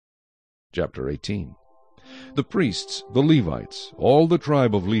Chapter 18. The priests, the Levites, all the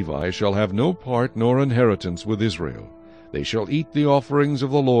tribe of Levi, shall have no part nor inheritance with Israel. They shall eat the offerings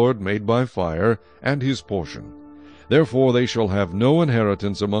of the Lord made by fire, and his portion. Therefore they shall have no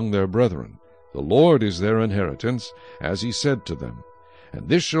inheritance among their brethren. The Lord is their inheritance, as he said to them. And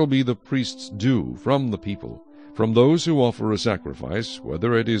this shall be the priest's due from the people. From those who offer a sacrifice,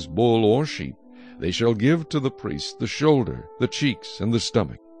 whether it is bull or sheep, they shall give to the priest the shoulder, the cheeks, and the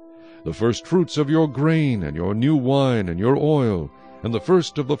stomach. The first fruits of your grain, and your new wine, and your oil, and the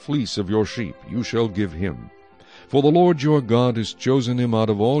first of the fleece of your sheep you shall give him. For the Lord your God has chosen him out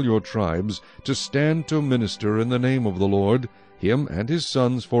of all your tribes to stand to minister in the name of the Lord, him and his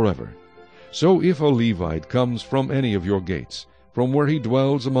sons forever. So if a Levite comes from any of your gates, from where he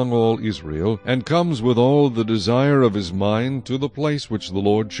dwells among all Israel, and comes with all the desire of his mind to the place which the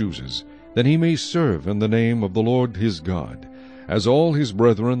Lord chooses, then he may serve in the name of the Lord his God, as all his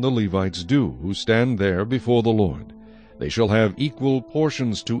brethren the Levites do, who stand there before the Lord. They shall have equal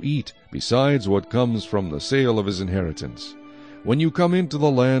portions to eat, besides what comes from the sale of his inheritance. When you come into the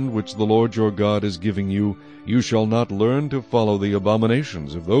land which the Lord your God is giving you, you shall not learn to follow the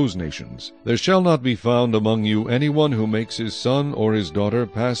abominations of those nations. There shall not be found among you anyone who makes his son or his daughter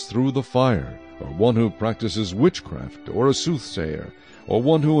pass through the fire, or one who practices witchcraft, or a soothsayer, or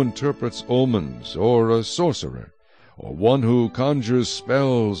one who interprets omens, or a sorcerer, or one who conjures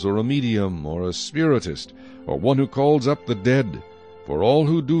spells, or a medium, or a spiritist, or one who calls up the dead. For all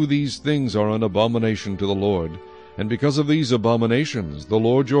who do these things are an abomination to the Lord, and because of these abominations the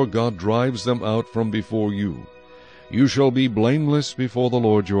Lord your God drives them out from before you. You shall be blameless before the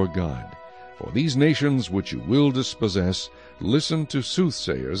Lord your God. For these nations which you will dispossess listen to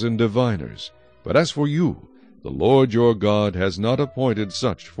soothsayers and diviners. But as for you, the Lord your God has not appointed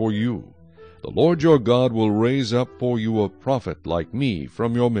such for you. The Lord your God will raise up for you a prophet like me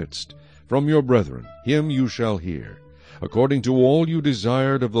from your midst, from your brethren. Him you shall hear. According to all you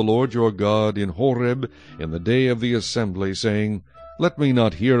desired of the Lord your God in Horeb in the day of the assembly, saying, Let me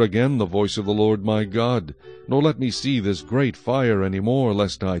not hear again the voice of the Lord my God, nor let me see this great fire any more,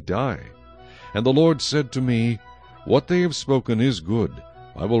 lest I die. And the Lord said to me, What they have spoken is good.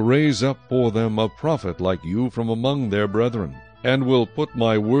 I will raise up for them a prophet like you from among their brethren, and will put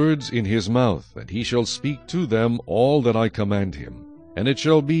my words in his mouth, and he shall speak to them all that I command him. And it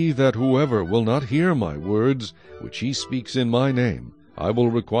shall be that whoever will not hear my words, which he speaks in my name, I will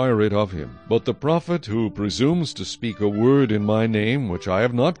require it of him. But the prophet who presumes to speak a word in my name, which I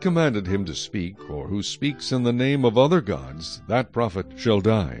have not commanded him to speak, or who speaks in the name of other gods, that prophet shall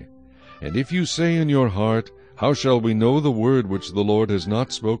die. And if you say in your heart, How shall we know the word which the Lord has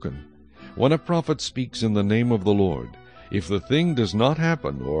not spoken? When a prophet speaks in the name of the Lord, if the thing does not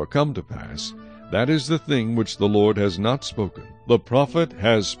happen or come to pass, that is the thing which the Lord has not spoken. The prophet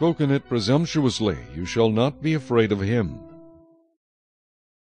has spoken it presumptuously. You shall not be afraid of him.